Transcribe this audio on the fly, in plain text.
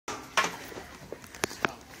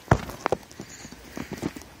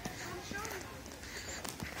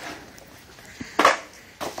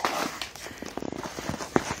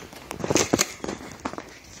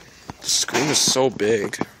is so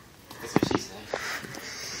big. That's what she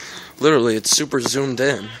said. Literally, it's super zoomed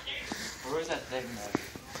in. Where's that thing, man?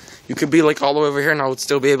 You could be like all the way over here and I would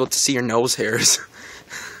still be able to see your nose hairs.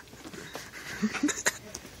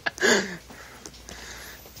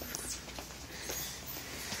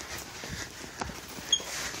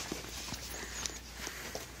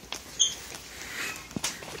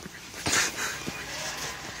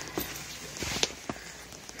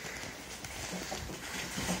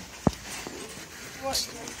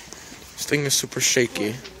 This thing is super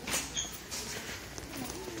shaky.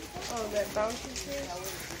 Oh, that bounces here?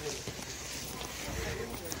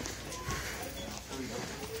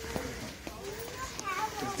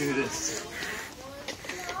 Let's do this.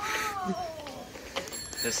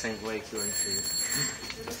 This thing's way too unsure.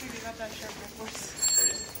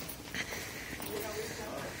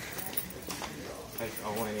 Like a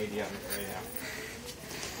 180 on it right now.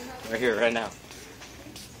 Right here, right now.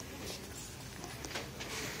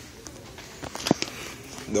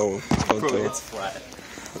 No, don't Bro, do it. it's flat.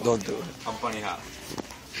 Don't do it. I'm funny how.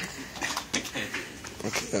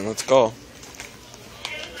 Okay, then let's go.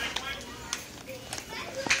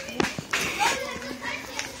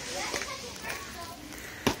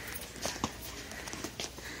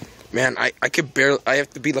 Man, I could barely, I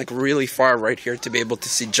have to be like really far right here to be able to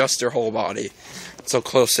see just their whole body. That's how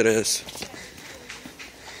close it is.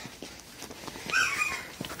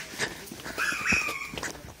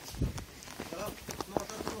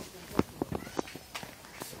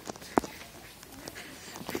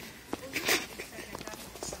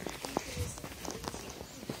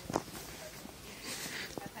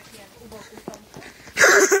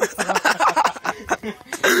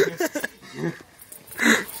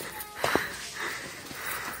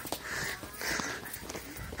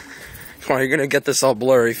 Come on, you're gonna get this all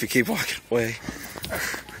blurry if you keep walking away.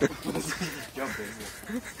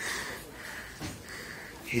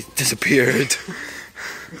 He's disappeared.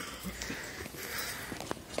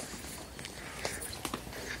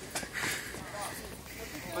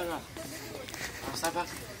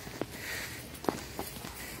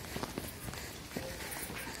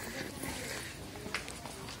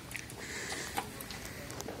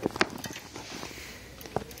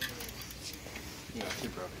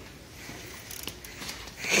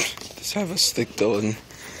 Just have a stick, Dylan.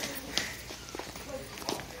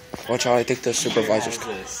 Watch how I think the supervisor's.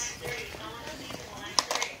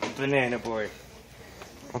 Banana boy.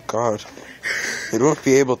 Oh God, you won't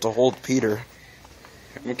be able to hold Peter.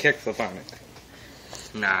 I'm gonna kickflip on it.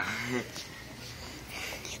 Nah.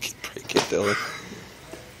 You can break it, Dylan.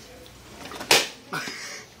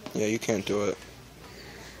 Yeah, you can't do it.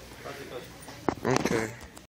 Okay.